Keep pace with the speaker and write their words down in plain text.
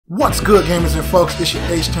What's good, gamers and folks? This your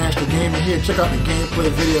H-Tanster Gamer here. Check out the gameplay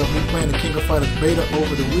video of me playing the King of Fighters beta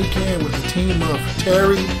over the weekend with the team of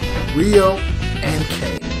Terry, Rio, and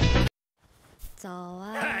Kay.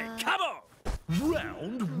 Hey, come on!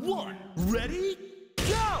 Round one. Ready?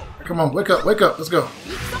 Go! Come on, wake up, let's go.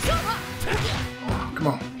 Come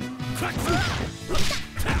on.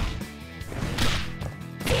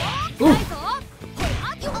 Ooh.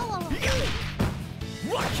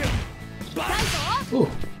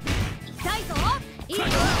 Ooh.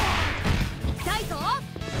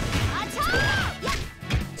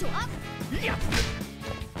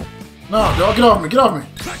 No, dog, get off me,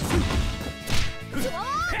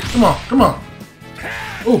 Come on.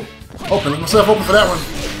 Ooh, open, let myself open for that one.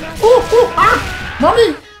 Ooh, ah,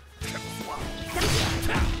 mommy!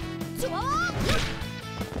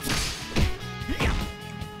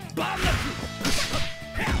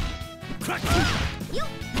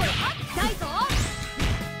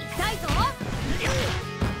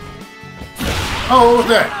 Oh, what was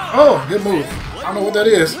that? Oh, good move. I don't know what that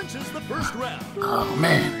is. Oh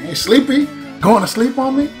man, ain't sleepy? Going to sleep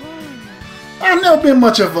on me? I've never been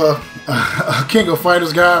much of a King of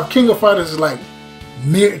Fighters guy. King of Fighters is like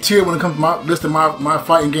mid-tier when it comes to my list of my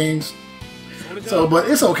fighting games. So, but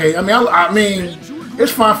it's okay. I mean,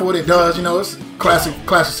 it's fine for what it does. You know, it's classic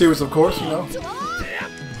series, of course. You know.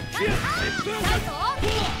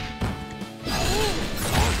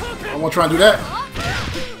 I want to try and do that.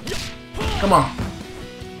 Come on.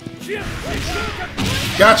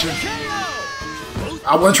 Gotcha.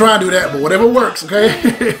 I wasn't trying to do that, but whatever works, okay?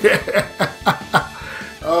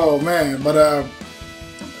 Oh, man. But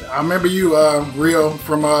I remember you, Rio,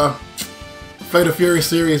 from Fatal Fury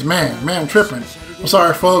series. Man, I'm tripping. I'm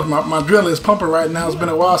sorry, folks. My adrenaline is pumping right now. It's been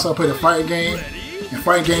a while since I played a fighting game. And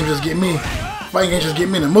fighting games just get me. Fighting games just get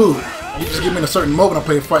me in the mood. You just get me in a certain mode when I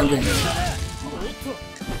play fighting games.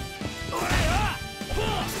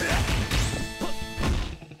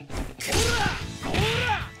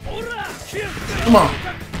 Come on.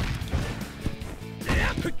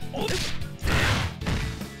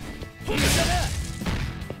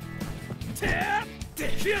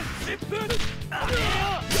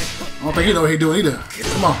 I don't think he know what he's doing either.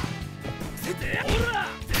 Come on.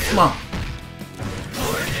 Come on.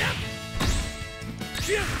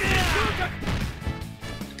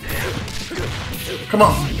 Come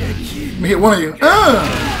on. Let me hit one of you.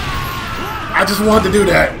 I just wanted to do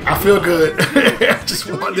that. I feel good. I just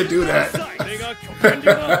wanted to do that.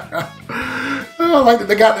 Oh, like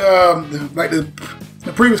they got like the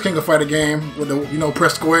previous King of Fighter game with the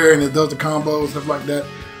press square and it does the combos stuff like that.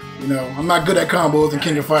 You know, I'm not good at combos in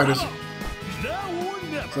King of Fighters,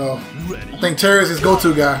 so I think Terry's his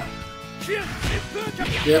go-to guy. Yep,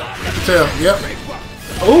 I can tell. Yep.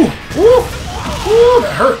 Ooh,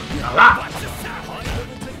 that hurt a lot.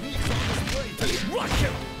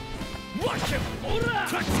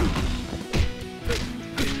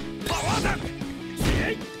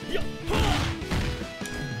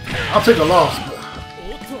 I'll take a loss.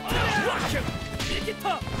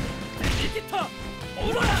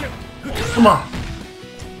 Come on.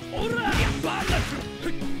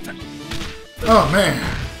 Oh man.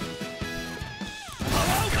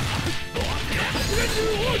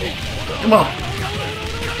 Come on.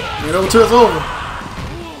 Ain't over till it's over.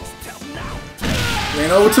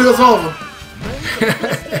 Ain't over till it's over.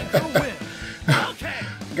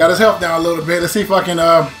 Got his health down a little bit. Let's see if I can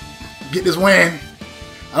get this win.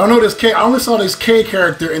 I don't know this K. I only saw this K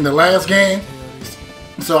character in the last game,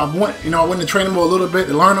 so I went to train him a little bit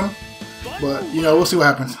to learn him. But we'll see what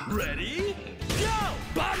happens. Ready? Go!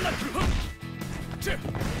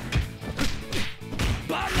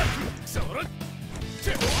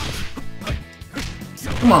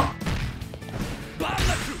 Come on.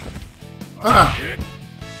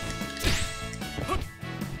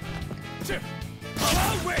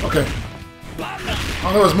 Okay. I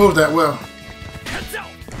don't know his move that well.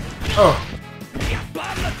 Oh.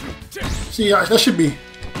 See, that should be.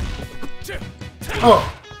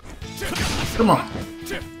 Oh. Come on.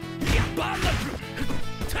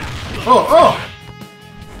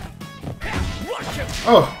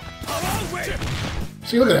 Oh.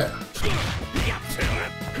 See, look at that.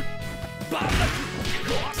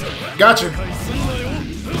 Gotcha.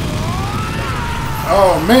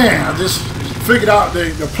 Oh man, I just figured out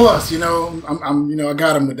the plus. I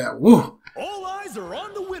got him with that. Woo. All eyes are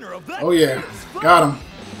on the winner of that. Oh yeah, got him.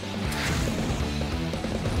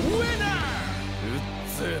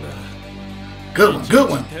 Good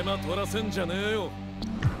one.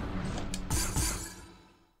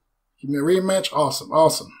 Give me a rematch.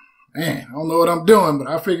 Awesome. Man, I don't know what I'm doing, but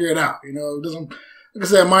I figure it out. It doesn't like I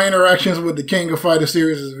said, my interactions with the King of Fighter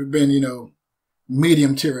series has been, you know,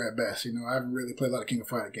 medium tier at best. You know, I haven't really played a lot of King of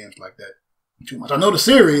Fighter games like that too much. I know the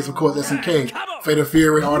series, of course, SNK, Fatal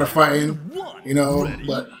Fury, Art of Fighting, you know,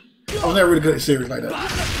 but I was never really good at series like that.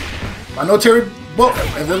 I know Terry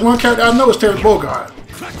Bogard. If there's one character I know, it's Terry Bogard.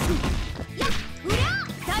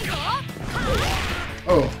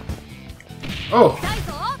 Oh. Oh.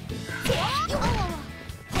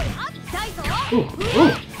 Ooh. Ooh.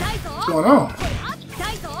 What's going on?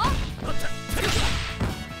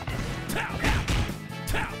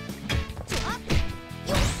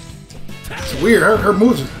 It's weird. Her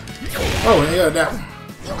moves. Oh, yeah, that one.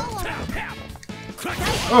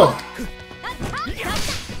 Oh.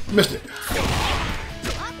 Missed it.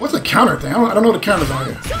 What's the counter thing? I don't know the counters on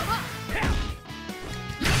here.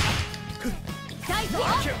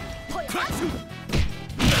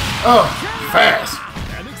 Oh, fast.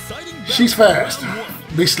 She's fast.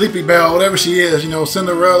 Be Sleepy Belle, whatever she is, you know,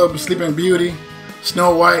 Cinderella, Sleeping Beauty,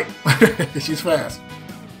 Snow White. She's fast.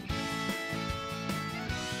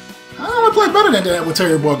 I don't want to play better than that with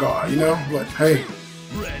Terry Bogard, you know, but hey.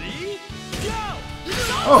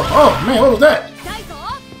 Oh, man, what was that?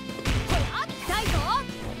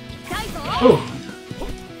 Oh.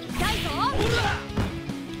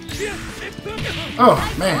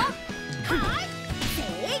 Oh, man.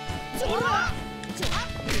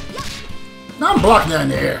 Now I'm blocking that in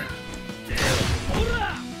the air.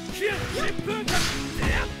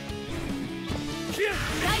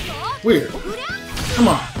 Weird. Come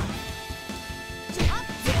on.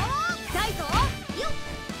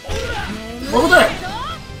 What was that?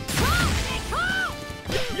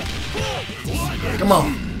 Come on.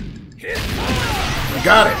 We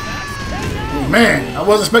got it. Oh, man, I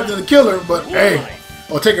wasn't expecting to kill her, but hey,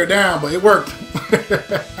 or take her down, but it worked.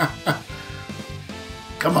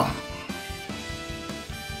 Come on.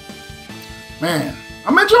 Man,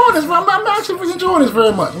 I'm enjoying this. I'm actually enjoying this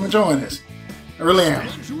very much. I'm enjoying this. I really am.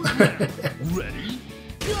 Ready,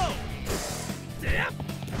 go!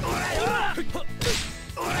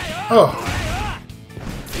 Oh.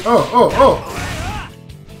 Oh, oh, oh.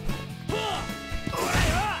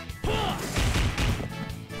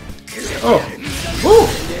 Oh. Woo!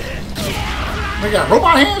 They got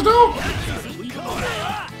robot hands, though?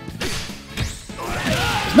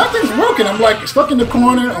 Nothing's working. I'm like stuck in the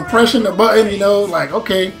corner. I'm pressing the button, you know, like,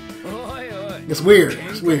 okay. It's weird.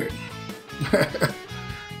 It's weird.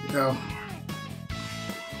 You know.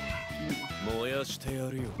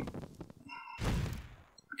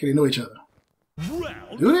 Okay, they know each other.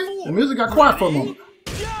 Do they? The music got quiet for a moment.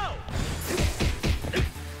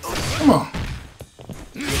 Come on.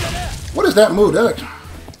 What is that move? Look at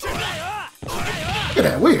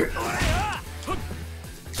that. Weird.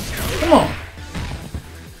 Come on.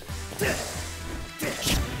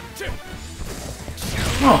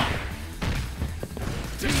 Come on.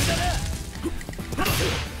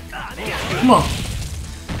 Come on.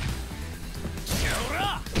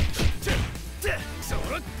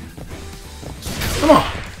 Come on.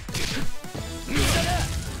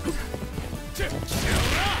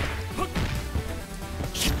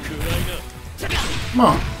 Come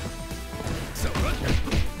on.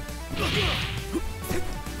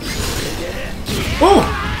 Oh,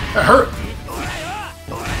 that hurt.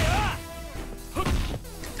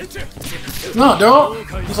 No, dog.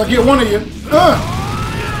 Just I get one of you.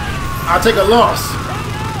 I'll take a loss.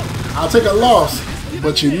 I'll take a loss.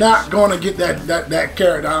 But you're not going to get that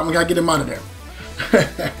character. I'm going to get him out of there.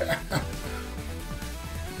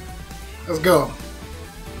 Let's go.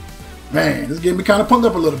 Man, this is getting me kind of pumped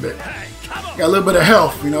up a little bit. Got a little bit of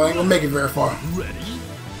health, you know, I ain't gonna make it very far. Ready,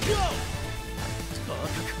 go!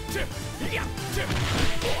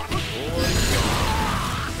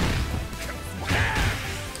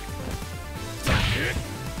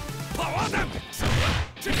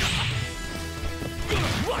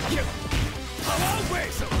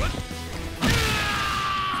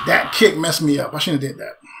 That kick messed me up. I shouldn't have did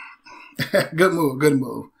that. Good move, good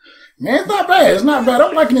move. Man, it's not bad. It's not bad.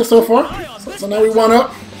 I'm liking it so far. So now we one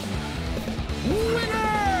up.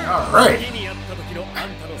 All right.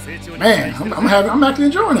 Man, I'm actually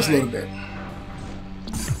enjoying this a little bit.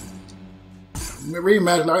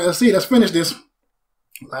 Rematch. Let's see. Let's finish this.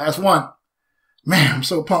 Last one. Man, I'm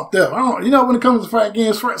so pumped up. You know, when it comes to fight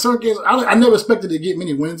games, certain games, I never expected to get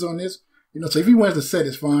many wins on this. You know, so if he wins the set,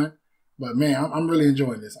 it's fine. But man, I'm really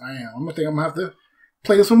enjoying this. I am. I'm gonna have to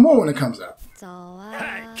play this one more when it comes out.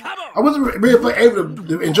 I wasn't really able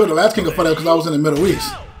to enjoy the last King of Fighters because I was in the Middle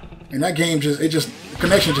East, and that game the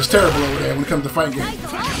connection just terrible over there when it comes to fighting games.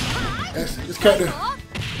 This character,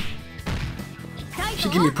 she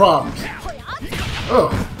give me problems. Oh.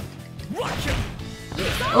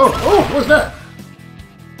 Oh, what's that?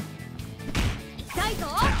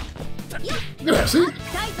 Look at that, see?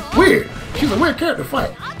 Weird. She's a weird character to fight.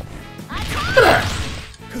 Look at that.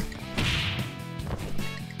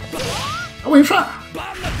 I wasn't even trying.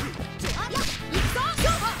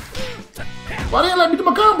 Why didn't let me do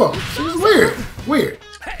my combo? She's weird. Weird.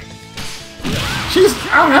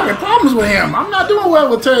 I'm having problems with him. I'm not doing well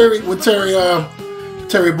with Terry Bogard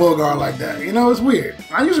like that. You know, it's weird.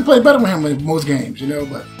 I usually play better with him in most games, you know,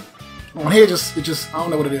 but on here, it just I don't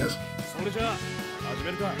know what it is.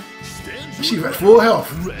 She's at full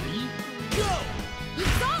health. Look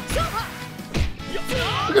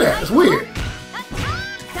at that. It's weird.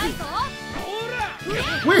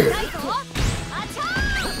 Weird.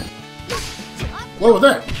 What was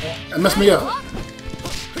that? That messed me up.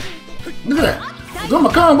 Look at that. I'm doing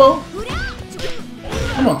my combo.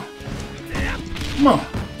 Come on. Come on.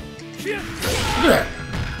 Look at that.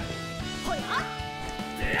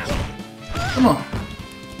 Come on.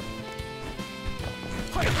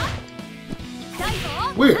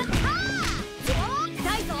 Weird.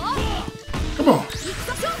 Come on.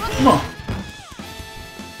 Come on.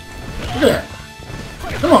 Look at that.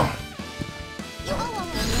 Come on.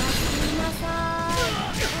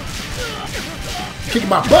 Kicking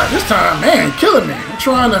my butt this time, man, killing me. I'm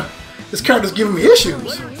trying to. This character's giving me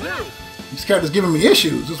issues. This character's giving me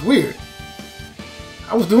issues. It's weird.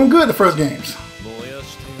 I was doing good the first games.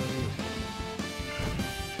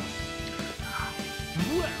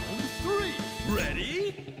 Round 3.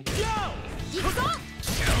 Ready? Go!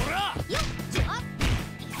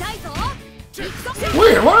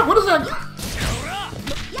 Weird. What is that?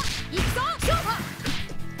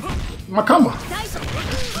 My combo.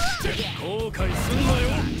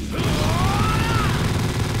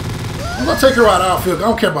 I'm gonna take her out of outfield. I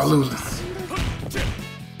don't care about losing. I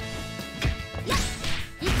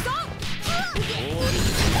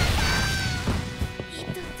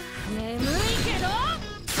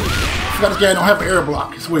forgot this guy don't have an air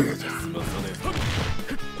block. It's weird.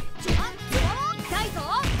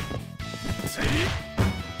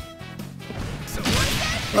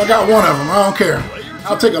 I got one of them. I don't care.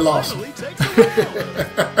 I'll take a loss.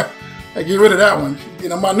 I get rid of that one.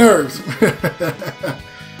 Get on my nerves.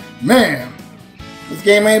 Man, this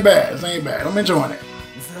game ain't bad. This ain't bad. I'm enjoying it.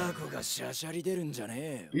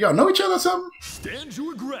 Y'all know each other or something? Stand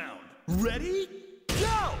your ground. Ready?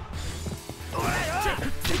 Go!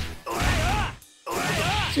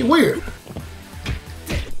 See, weird.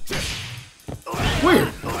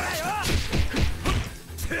 Weird.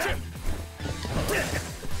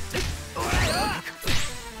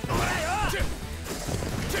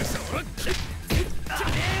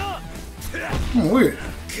 Weird.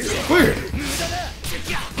 Weird.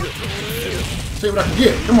 See what I can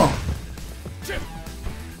get. Come on.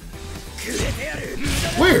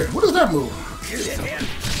 Weird. What is that move?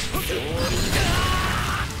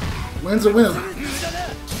 Wins a win.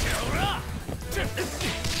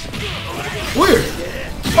 Weird.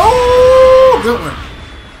 Oh, good one.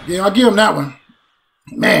 Yeah, I'll give him that one.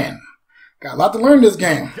 Man, got a lot to learn this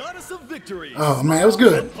game. Oh man, it was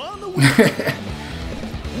good.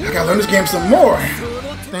 I gotta learn this game some more.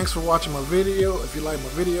 Thanks for watching my video. If you like my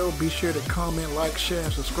video, be sure to comment, like, share,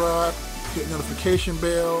 and subscribe. Hit the notification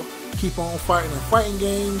bell. Keep on fighting and fighting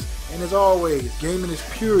games. And as always, gaming is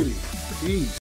purity. Peace.